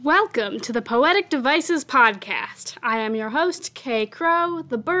Welcome to the Poetic Devices Podcast. I am your host, Kay Crow,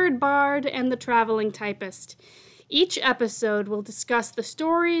 the bird bard and the traveling typist. Each episode will discuss the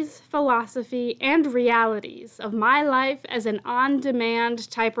stories, philosophy, and realities of my life as an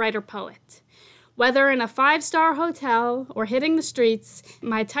on-demand typewriter poet. Whether in a 5-star hotel or hitting the streets,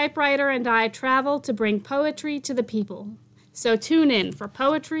 my typewriter and I travel to bring poetry to the people. So tune in for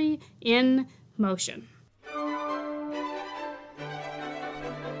Poetry in Motion.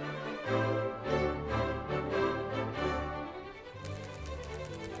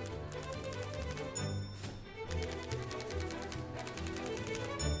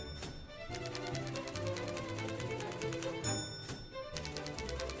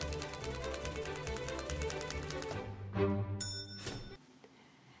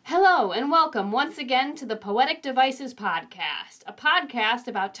 Hello and welcome once again to the Poetic Devices Podcast, a podcast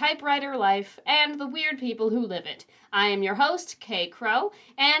about typewriter life and the weird people who live it. I am your host, Kay Crow,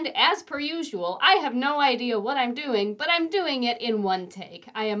 and as per usual, I have no idea what I'm doing, but I'm doing it in one take.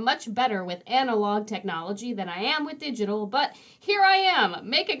 I am much better with analog technology than I am with digital, but here I am,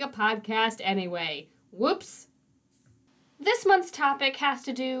 making a podcast anyway. Whoops! This month's topic has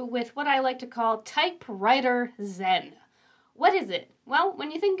to do with what I like to call Typewriter Zen. What is it? Well,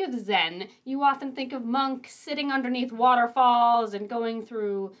 when you think of Zen, you often think of monks sitting underneath waterfalls and going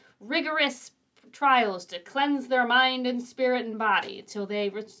through rigorous trials to cleanse their mind and spirit and body until they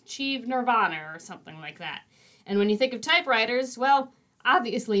achieve nirvana or something like that. And when you think of typewriters, well,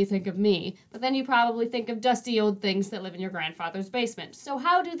 obviously you think of me, but then you probably think of dusty old things that live in your grandfather's basement. So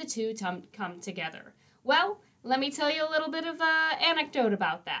how do the two come together? Well, let me tell you a little bit of an anecdote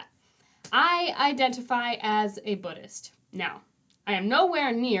about that. I identify as a Buddhist. Now, I am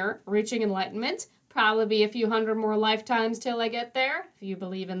nowhere near reaching enlightenment, probably be a few hundred more lifetimes till I get there, if you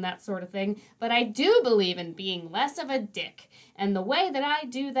believe in that sort of thing, but I do believe in being less of a dick, and the way that I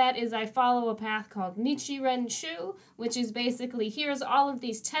do that is I follow a path called Nichiren Shu, which is basically here's all of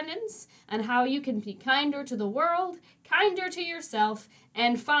these tenets on how you can be kinder to the world, kinder to yourself,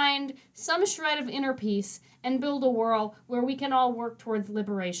 and find some shred of inner peace and build a world where we can all work towards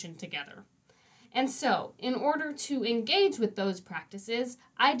liberation together. And so, in order to engage with those practices,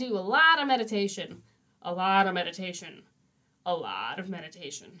 I do a lot of meditation.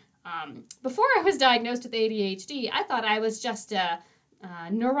 Before I was diagnosed with ADHD, I thought I was just a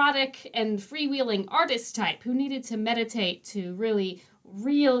neurotic and freewheeling artist type who needed to meditate to really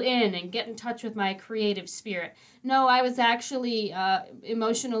reel in and get in touch with my creative spirit. No, I was actually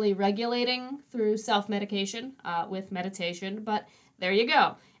emotionally regulating through self-medication with meditation, but there you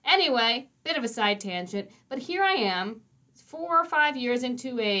go. Anyway, bit of a side tangent, but here I am, 4 or 5 years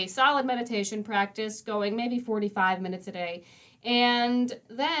into a solid meditation practice, going maybe 45 minutes a day, and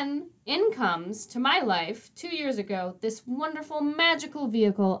then in comes, to my life, 2 years ago, this wonderful, magical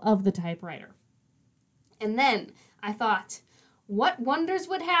vehicle of the typewriter. And then I thought, what wonders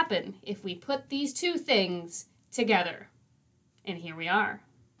would happen if we put these two things together? And here we are.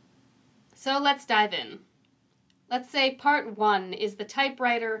 So let's dive in. Let's say part 1 is the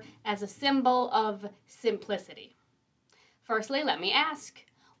typewriter as a symbol of simplicity. Firstly, let me ask,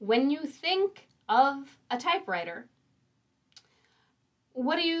 when you think of a typewriter,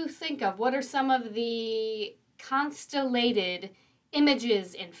 what do you think of? What are some of the constellated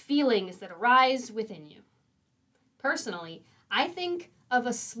images and feelings that arise within you? Personally, I think of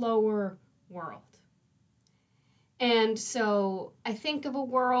a slower world. And so I think of a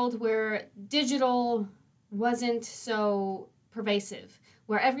world where digital wasn't so pervasive,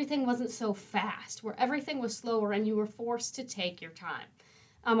 where everything wasn't so fast, where everything was slower and you were forced to take your time.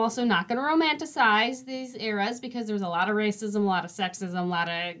 I'm also not going to romanticize these eras because there's a lot of racism, a lot of sexism, a lot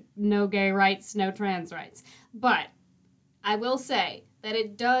of no gay rights, no trans rights. But I will say that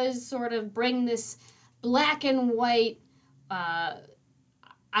it does sort of bring this black and white,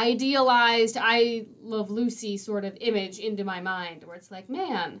 idealized I Love Lucy sort of image into my mind where it's like,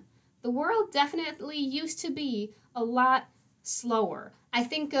 man, the world definitely used to be a lot slower. I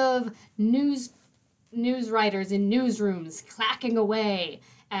think of news writers in newsrooms clacking away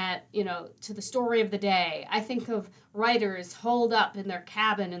at, to the story of the day. I think of writers holed up in their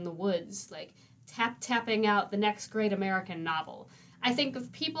cabin in the woods, like tapping out the next great American novel. I think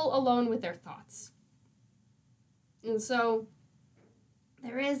of people alone with their thoughts. And so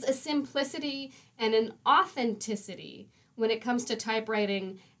there is a simplicity and an authenticity when it comes to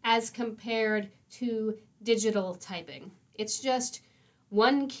typewriting as compared to digital typing. It's just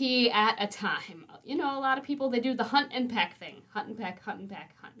one key at a time. A lot of people, they do the hunt and peck thing. Hunt and peck, hunt and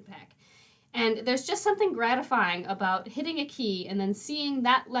peck, hunt and peck. And there's just something gratifying about hitting a key and then seeing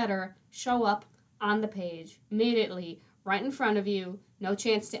that letter show up on the page immediately right in front of you, no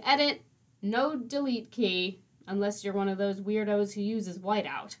chance to edit, no delete key, unless you're one of those weirdos who uses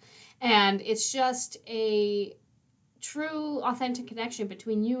whiteout. And it's just a true, authentic connection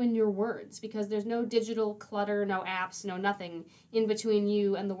between you and your words, because there's no digital clutter, no apps, no nothing in between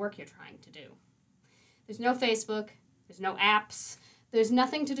you and the work you're trying to do. There's no Facebook, there's no apps, there's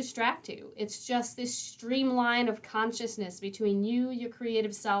nothing to distract you. It's just this streamline of consciousness between you, your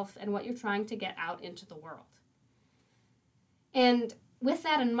creative self, and what you're trying to get out into the world. And with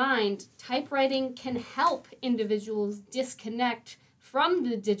that in mind, typewriting can help individuals disconnect from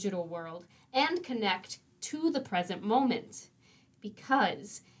the digital world and connect to the present moment,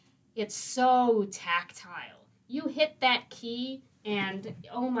 because it's so tactile. You hit that key and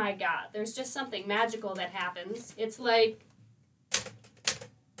oh my God, there's just something magical that happens. It's like,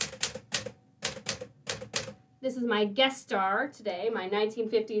 this is my guest star today, my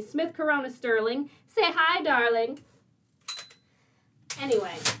 1950s Smith Corona Sterling. Say hi, darling.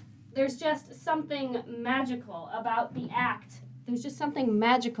 Anyway, there's just something magical about the act. There's just something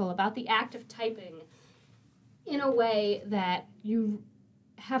magical about the act of typing in a way that you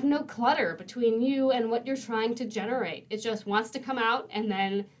have no clutter between you and what you're trying to generate. It just wants to come out, and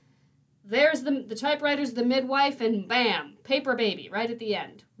then there's the typewriter's the midwife, and bam, paper baby right at the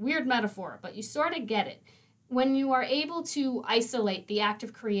end. Weird metaphor, but you sort of get it. When you are able to isolate the act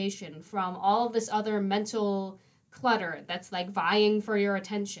of creation from all of this other mental clutter that's like vying for your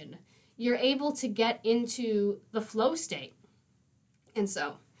attention, you're able to get into the flow state. And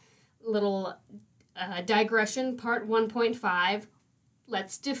so, little digression, part 1.5,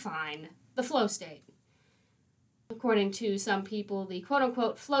 let's define the flow state. According to some people, the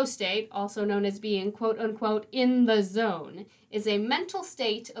quote-unquote flow state, also known as being quote-unquote in the zone, is a mental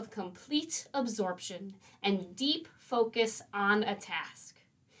state of complete absorption and deep focus on a task.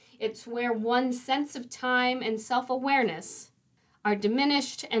 It's where one's sense of time and self-awareness are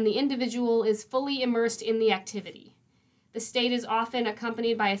diminished and the individual is fully immersed in the activity. The state is often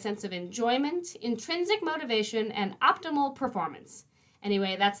accompanied by a sense of enjoyment, intrinsic motivation, and optimal performance.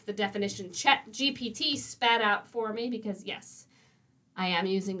 Anyway, that's the definition ChatGPT spat out for me because, yes, I am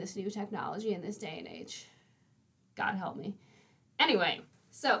using this new technology in this day and age. God help me. Anyway,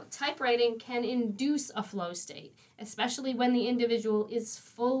 so typewriting can induce a flow state, especially when the individual is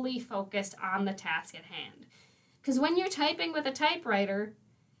fully focused on the task at hand. Because when you're typing with a typewriter,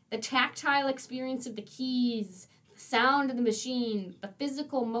 the tactile experience of the keys, sound of the machine, the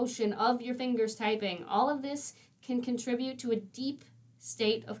physical motion of your fingers typing, all of this can contribute to a deep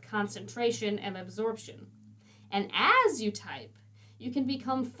state of concentration and absorption. And as you type, you can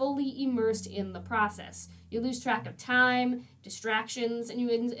become fully immersed in the process. You lose track of time, distractions, and you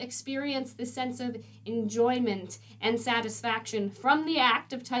experience this sense of enjoyment and satisfaction from the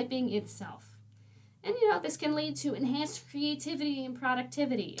act of typing itself. And this can lead to enhanced creativity and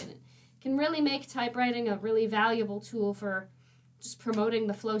productivity, and can really make typewriting a really valuable tool for just promoting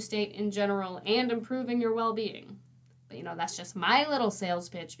the flow state in general and improving your well-being. But, that's just my little sales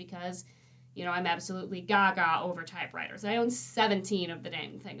pitch because, I'm absolutely gaga over typewriters. I own 17 of the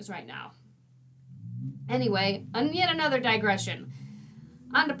dang things right now. Anyway, yet another digression.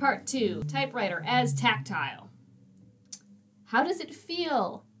 On to part 2, typewriter as tactile. How does it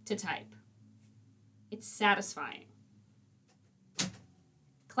feel to type? It's satisfying.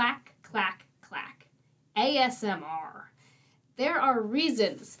 Clack, clack, clack. ASMR. There are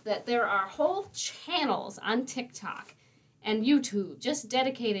reasons that there are whole channels on TikTok and YouTube just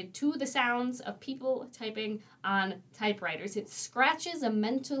dedicated to the sounds of people typing on typewriters. It scratches a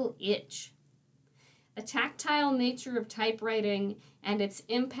mental itch. The tactile nature of typewriting and its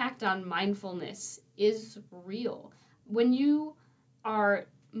impact on mindfulness is real. When you are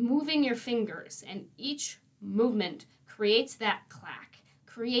moving your fingers and each movement creates that clack,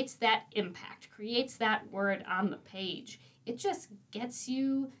 creates that impact, creates that word on the page, it just gets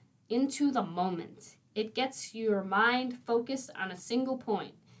you into the moment. It gets your mind focused on a single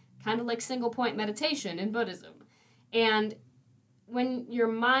point, kind of like single point meditation in Buddhism. And when your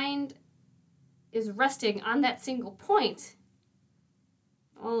mind is resting on that single point,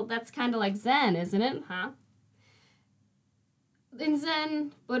 well, that's kind of like Zen, isn't it, huh? In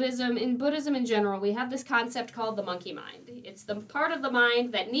Zen, Buddhism in general, we have this concept called the monkey mind. It's the part of the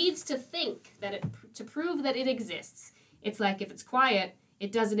mind that needs to think to prove that it exists. It's like if it's quiet,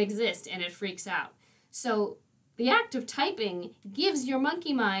 it doesn't exist and it freaks out. So the act of typing gives your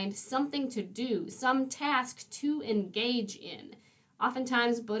monkey mind something to do, some task to engage in.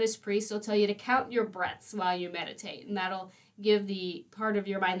 Oftentimes, Buddhist priests will tell you to count your breaths while you meditate, and that'll give the part of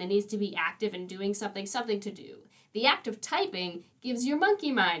your mind that needs to be active and doing something to do. The act of typing gives your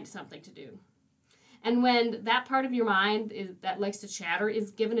monkey mind something to do. And when that part of your mind that likes to chatter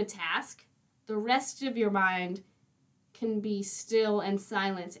is given a task, the rest of your mind can be still and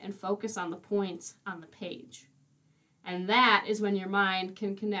silent and focus on the points on the page. And that is when your mind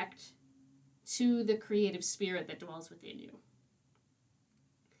can connect to the creative spirit that dwells within you.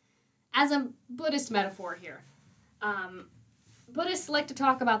 As a Buddhist metaphor here, Buddhists like to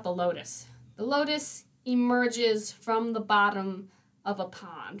talk about the lotus. The lotus emerges from the bottom of a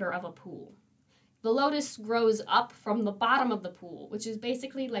pond or of a pool. The lotus grows up from the bottom of the pool, which is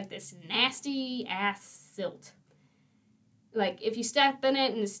basically like this nasty ass silt. Like if you step in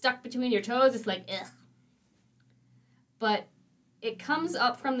it and it's stuck between your toes, it's like, ugh. But it comes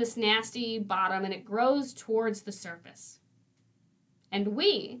up from this nasty bottom and it grows towards the surface. And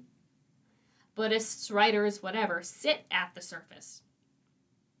we, Buddhists, writers, whatever, sit at the surface.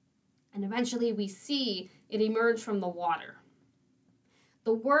 And eventually we see it emerge from the water.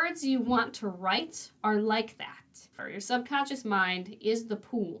 The words you want to write are like that. For your subconscious mind is the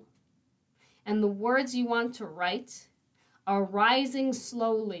pool. And the words you want to write are rising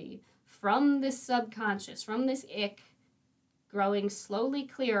slowly from this subconscious, from this ick, growing slowly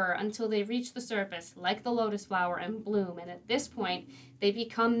clearer until they reach the surface, like the lotus flower, and bloom. And at this point, they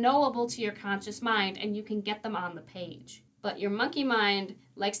become knowable to your conscious mind, and you can get them on the page. But your monkey mind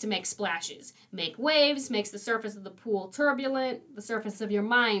likes to make splashes, make waves, makes the surface of the pool turbulent, the surface of your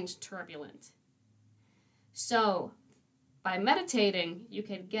mind turbulent. So, by meditating, you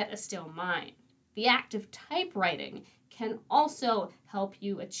can get a still mind. The act of typewriting can also help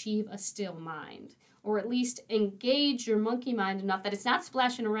you achieve a still mind, or at least engage your monkey mind enough that it's not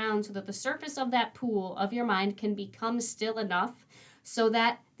splashing around, so that the surface of that pool of your mind can become still enough so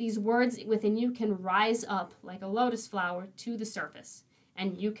that these words within you can rise up like a lotus flower to the surface,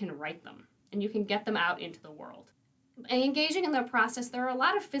 and you can write them, and you can get them out into the world. And engaging in the process, there are a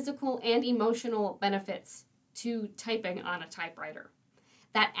lot of physical and emotional benefits to typing on a typewriter.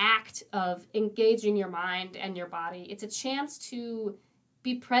 That act of engaging your mind and your body, it's a chance to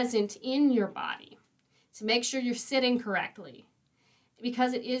be present in your body, to make sure you're sitting correctly.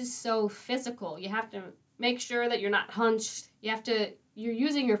 Because it is so physical, you have to make sure that you're not hunched. You're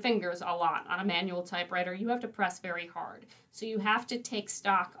using your fingers a lot on a manual typewriter. You have to press very hard. So you have to take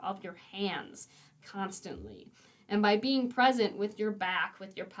stock of your hands constantly. And by being present with your back,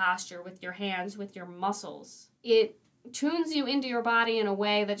 with your posture, with your hands, with your muscles, it tunes you into your body in a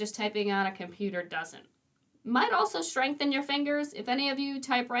way that just typing on a computer doesn't. Might also strengthen your fingers. If any of you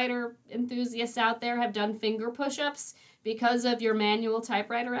typewriter enthusiasts out there have done finger push-ups because of your manual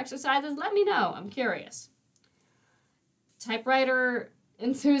typewriter exercises, let me know. I'm curious. Typewriter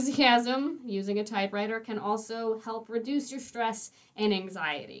enthusiasm, using a typewriter, can also help reduce your stress and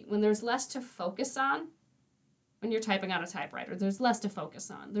anxiety. When there's less to focus on, when you're typing on a typewriter, there's less to focus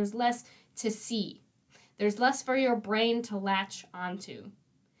on. There's less to see. There's less for your brain to latch onto.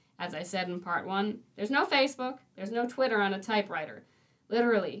 As I said in part 1, there's no Facebook, there's no Twitter on a typewriter.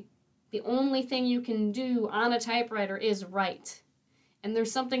 Literally, the only thing you can do on a typewriter is write. And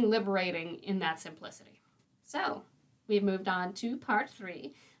there's something liberating in that simplicity. So, we've moved on to part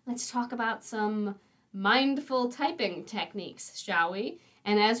 3. Let's talk about some mindful typing techniques, shall we?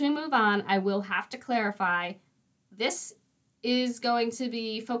 And as we move on, I will have to clarify, this is going to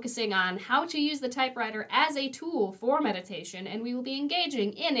be focusing on how to use the typewriter as a tool for meditation, and we will be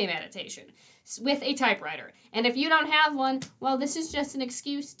engaging in a meditation with a typewriter. And if you don't have one, well, this is just an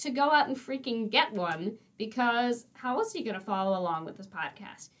excuse to go out and freaking get one, because how else are you going to follow along with this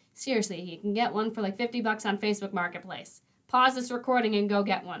podcast? Seriously, you can get one for like $50 on Facebook Marketplace. Pause this recording and go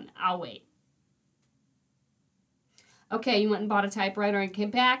get one. I'll wait. Okay, you went and bought a typewriter and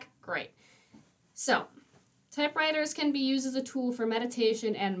came back? Great. So, typewriters can be used as a tool for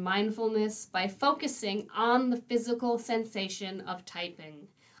meditation and mindfulness by focusing on the physical sensation of typing,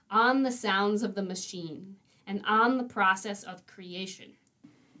 on the sounds of the machine, and on the process of creation.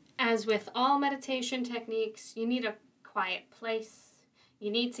 As with all meditation techniques, you need a quiet place, you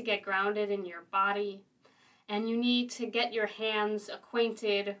need to get grounded in your body, and you need to get your hands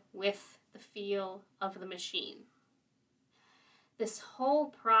acquainted with the feel of the machine. This whole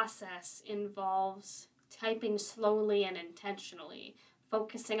process involves typing slowly and intentionally,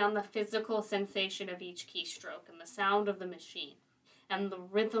 focusing on the physical sensation of each keystroke and the sound of the machine and the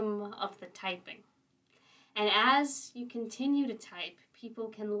rhythm of the typing. And as you continue to type, people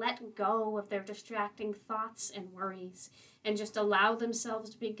can let go of their distracting thoughts and worries and just allow themselves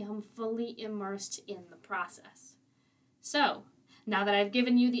to become fully immersed in the process. So, now that I've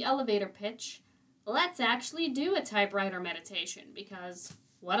given you the elevator pitch, let's actually do a typewriter meditation, because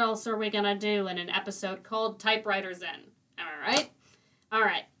what else are we going to do in an episode called Typewriter Zen? Am I right? All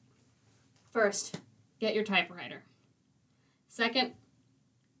right. First, get your typewriter. Second,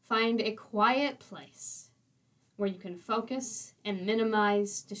 find a quiet place where you can focus and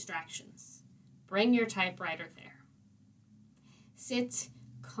minimize distractions. Bring your typewriter there. Sit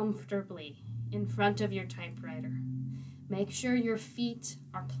comfortably in front of your typewriter. Make sure your feet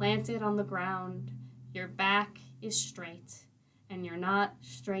are planted on the ground, your back is straight, and you're not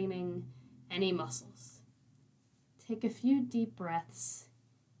straining any muscles. Take a few deep breaths.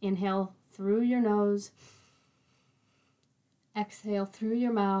 Inhale through your nose. Exhale through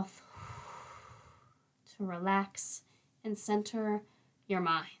your mouth to relax and center your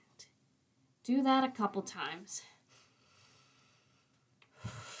mind. Do that a couple times.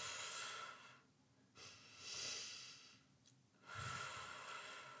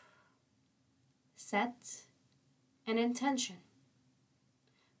 Set an intention,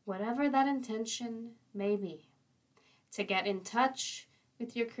 whatever that intention may be, to get in touch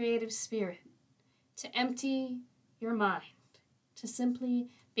with your creative spirit, to empty your mind, to simply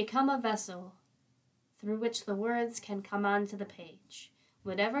become a vessel through which the words can come onto the page.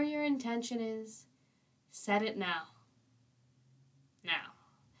 Whatever your intention is, set it now. Now,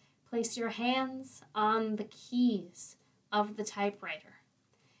 place your hands on the keys of the typewriter.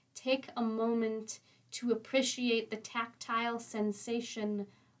 Take a moment to appreciate the tactile sensation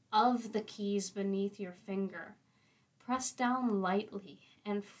of the keys beneath your finger. Press down lightly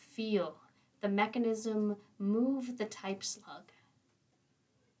and feel the mechanism move the type slug.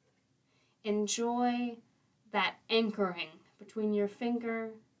 Enjoy that anchoring between your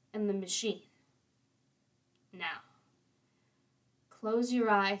finger and the machine. Now, close your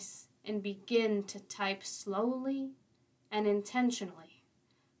eyes and begin to type slowly and intentionally.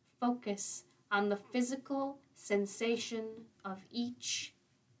 Focus on the physical sensation of each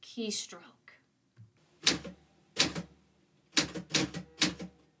keystroke.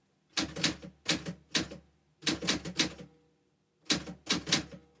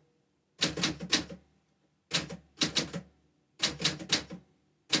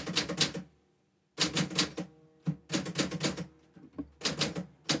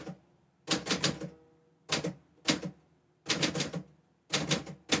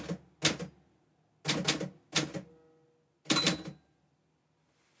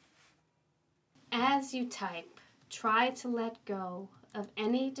 As you type, try to let go of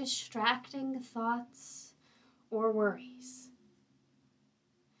any distracting thoughts or worries.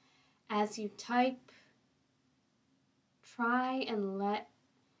 As you type, try and let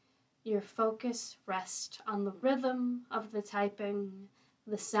your focus rest on the rhythm of the typing,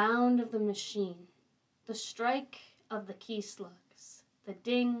 the sound of the machine, the strike of the key slugs, the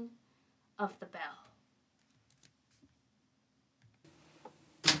ding of the bell.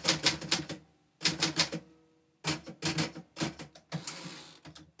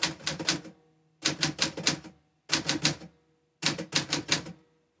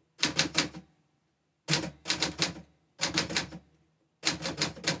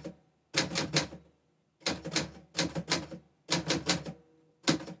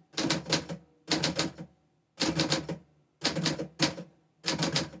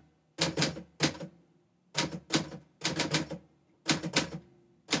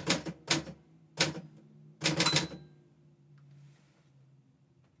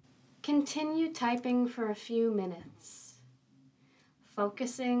 Continue typing for a few minutes,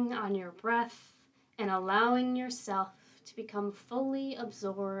 focusing on your breath and allowing yourself to become fully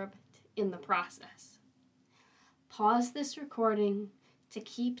absorbed in the process. Pause this recording to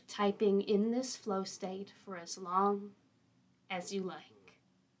keep typing in this flow state for as long as you like.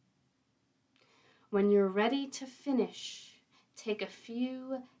 When you're ready to finish, take a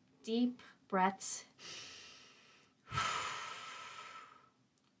few deep breaths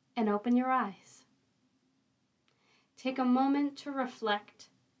and open your eyes. Take a moment to reflect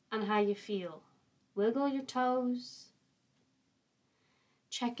on how you feel. Wiggle your toes.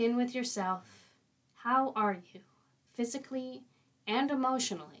 Check in with yourself. How are you, physically and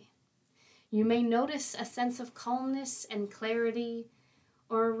emotionally? You may notice a sense of calmness and clarity,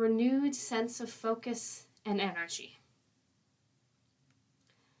 or a renewed sense of focus and energy.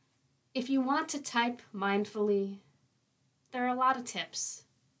 If you want to type mindfully, there are a lot of tips.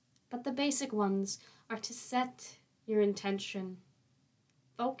 But the basic ones are to set your intention,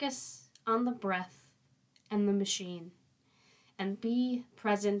 focus on the breath and the machine, and be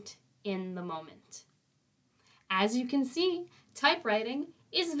present in the moment. As you can see, typewriting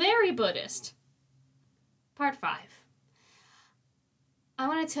is very Buddhist. Part 5. I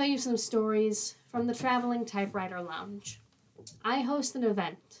want to tell you some stories from the Traveling Typewriter Lounge. I host an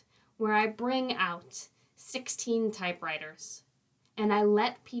event where I bring out 16 typewriters and I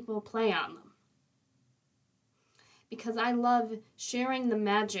let people play on them. because I love sharing the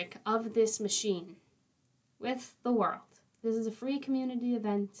magic of this machine with the world. This is a free community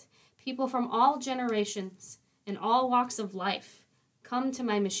event. People from all generations and all walks of life come to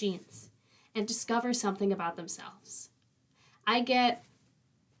my machines and discover something about themselves. I get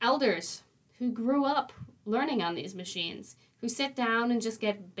elders who grew up learning on these machines, who sit down and just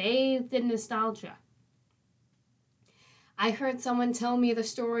get bathed in nostalgia. I heard someone tell me the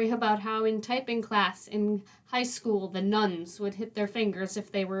story about how in typing class in high school, the nuns would hit their fingers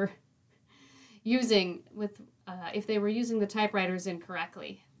if they were using the typewriters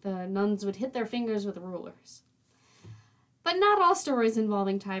incorrectly. The nuns would hit their fingers with rulers. But not all stories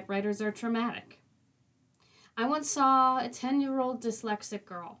involving typewriters are traumatic. I once saw a 10-year-old dyslexic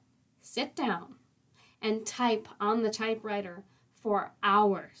girl sit down and type on the typewriter for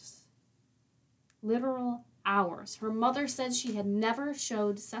hours. Literal hours. Her mother said she had never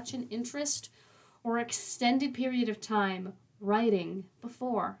showed such an interest or extended period of time writing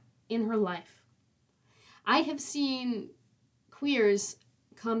before in her life. I have seen queers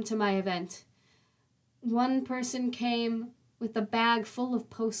come to my event. One person came with a bag full of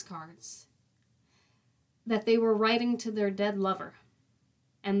postcards that they were writing to their dead lover,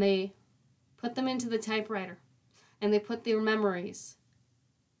 and they put them into the typewriter, and they put their memories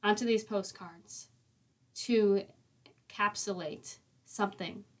onto these postcards to encapsulate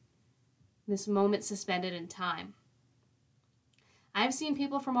something, this moment suspended in time. I've seen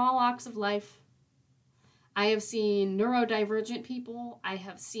people from all walks of life. I have seen neurodivergent people. I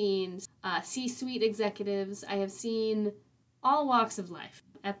have seen C-suite executives. I have seen all walks of life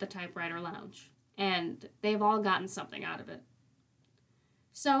at the Typewriter Lounge, and they've all gotten something out of it.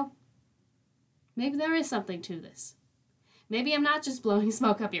 So, maybe there is something to this. Maybe I'm not just blowing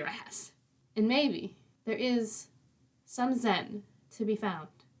smoke up your ass. And maybe there is some Zen to be found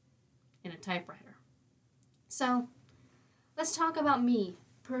in a typewriter. So, let's talk about me,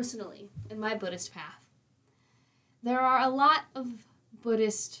 personally, and my Buddhist path. There are a lot of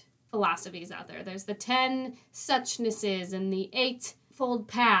Buddhist philosophies out there. There's the 10 suchnesses, and the 8-fold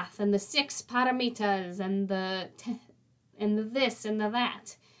path, and the 6 paramitas, and the this, and the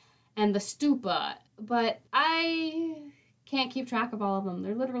that, and the stupa. But I can't keep track of all of them.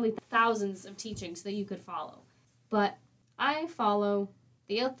 There are literally thousands of teachings that you could follow. But I follow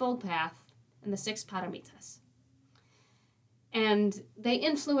the 8-fold path and the 6 paramitas. And they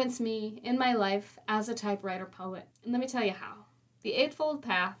influence me in my life as a typewriter poet. And let me tell you how. The 8-fold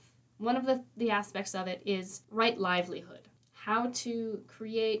path, one of the aspects of it is right livelihood. How to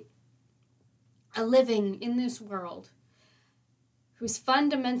create a living in this world whose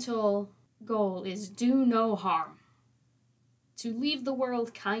fundamental goal is do no harm. To leave the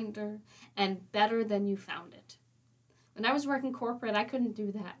world kinder and better than you found it. When I was working corporate, I couldn't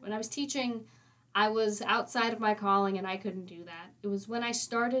do that. When I was teaching, I was outside of my calling and I couldn't do that. It was when I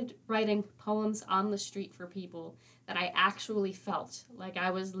started writing poems on the street for people that I actually felt like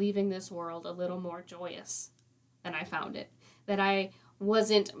I was leaving this world a little more joyous than I found it. That I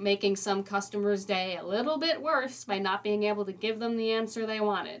wasn't making some customer's day a little bit worse by not being able to give them the answer they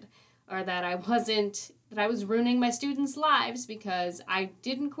wanted. Or that I was ruining my students' lives because I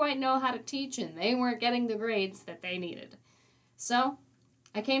didn't quite know how to teach and they weren't getting the grades that they needed. So,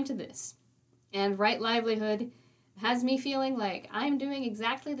 I came to this. And right livelihood has me feeling like I'm doing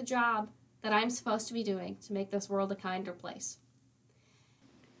exactly the job that I'm supposed to be doing to make this world a kinder place.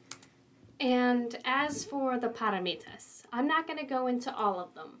 And as for the paramitas, I'm not going to go into all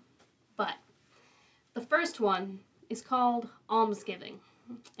of them, but the first one is called almsgiving.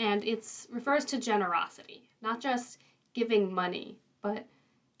 And it refers to generosity, not just giving money, but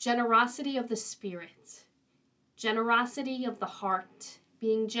generosity of the spirit, generosity of the heart,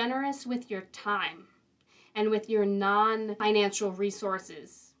 being generous with your time and with your non-financial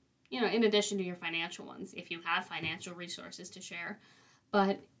resources, in addition to your financial ones, if you have financial resources to share.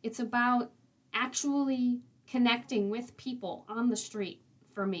 But it's about actually connecting with people on the street,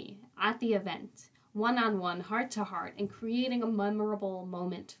 for me, at the event, one-on-one, heart-to-heart, and creating a memorable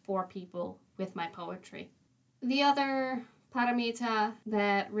moment for people with my poetry. The other paramita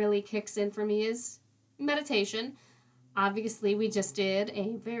that really kicks in for me is meditation. Obviously, we just did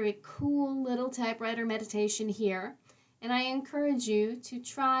a very cool little typewriter meditation here, and I encourage you to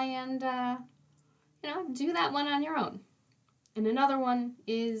try and, do that one on your own. And another one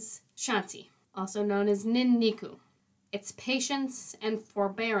is Shanti, also known as Ninniku. It's patience and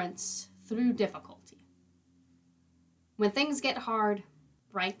forbearance through difficulty. When things get hard,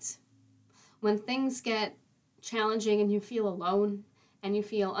 right? When things get challenging and you feel alone and you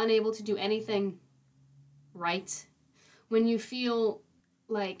feel unable to do anything right, when you feel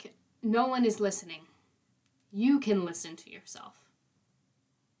like no one is listening, You can listen to yourself.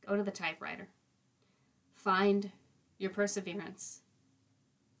 Go to the typewriter. Find your perseverance.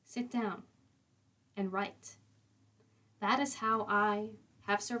 Sit down and write. That is how I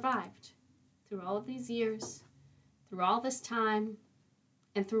have survived through all of these years, through all this time,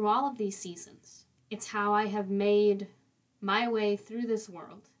 and through all of these seasons. It's how I have made my way through this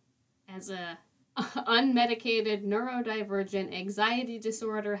world as a unmedicated, neurodivergent, anxiety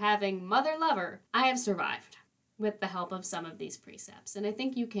disorder having mother lover. I have survived with the help of some of these precepts, and I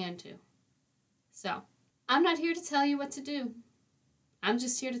think you can too. So, I'm not here to tell you what to do. I'm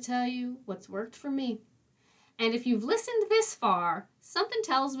just here to tell you what's worked for me. And if you've listened this far, something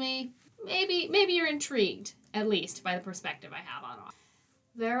tells me maybe you're intrigued, at least by the perspective I have on it.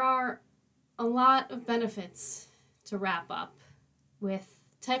 There are a lot of benefits to wrap up with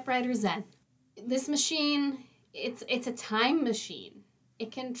Typewriter Zen. This machine, it's a time machine.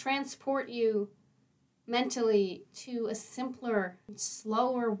 It can transport you mentally to a simpler,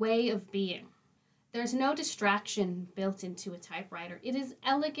 slower way of being. There's no distraction built into a typewriter. It is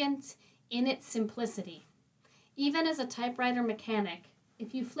elegant in its simplicity. Even as a typewriter mechanic,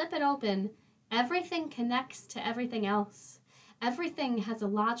 if you flip it open, everything connects to everything else. Everything has a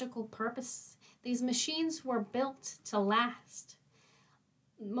logical purpose. These machines were built to last.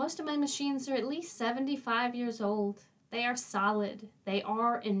 Most of my machines are at least 75 years old. They are solid. They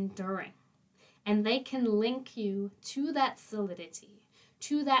are enduring. And they can link you to that solidity,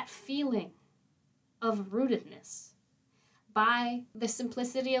 to that feeling of rootedness by the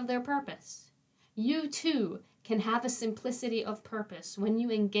simplicity of their purpose. You too can have a simplicity of purpose when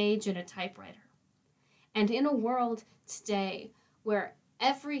you engage in a typewriter. And in a world today where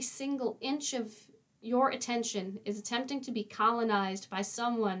every single inch of your attention is attempting to be colonized by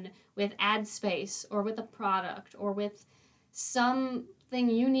someone with ad space or with a product or with something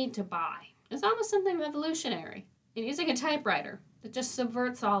you need to buy, it's almost something revolutionary in using a typewriter that just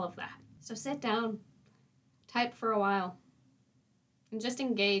subverts all of that. So sit down, type for a while, and just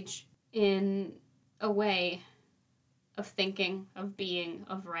engage in a way of thinking, of being,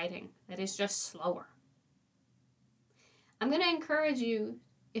 of writing that is just slower. I'm going to encourage you,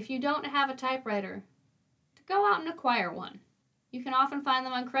 if you don't have a typewriter, to go out and acquire one. You can often find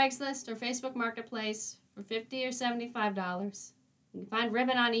them on Craigslist or Facebook Marketplace for $50 or $75. You can find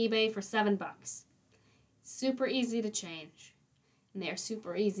ribbon on eBay for $7. It's super easy to change, and they are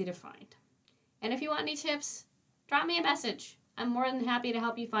super easy to find. And if you want any tips, drop me a message. I'm more than happy to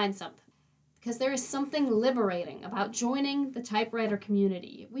help you find something. Because there is something liberating about joining the typewriter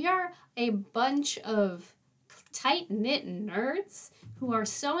community. We are a bunch of tight-knit nerds who are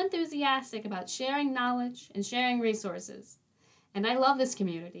so enthusiastic about sharing knowledge and sharing resources. And I love this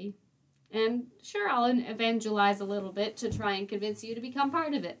community. And sure, I'll evangelize a little bit to try and convince you to become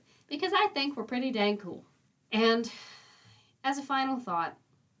part of it, because I think we're pretty dang cool. And as a final thought,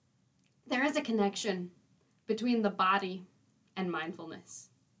 there is a connection between the body and mindfulness.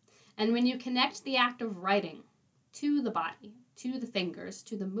 And when you connect the act of writing to the body, to the fingers,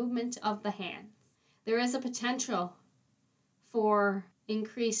 to the movement of the hands, there is a potential for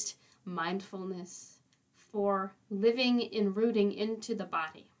increased mindfulness, for living and rooting into the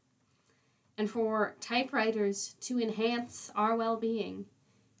body, and for typewriters to enhance our well-being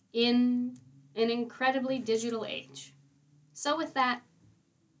in an incredibly digital age. So with that,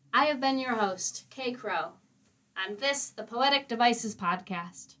 I have been your host, Kay Crow, on this, the Poetic Devices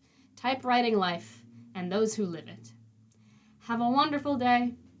Podcast, Typewriting Life and Those Who Live It. Have a wonderful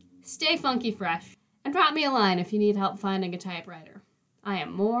day, stay funky fresh, and drop me a line if you need help finding a typewriter. I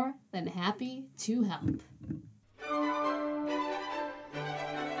am more than happy to help.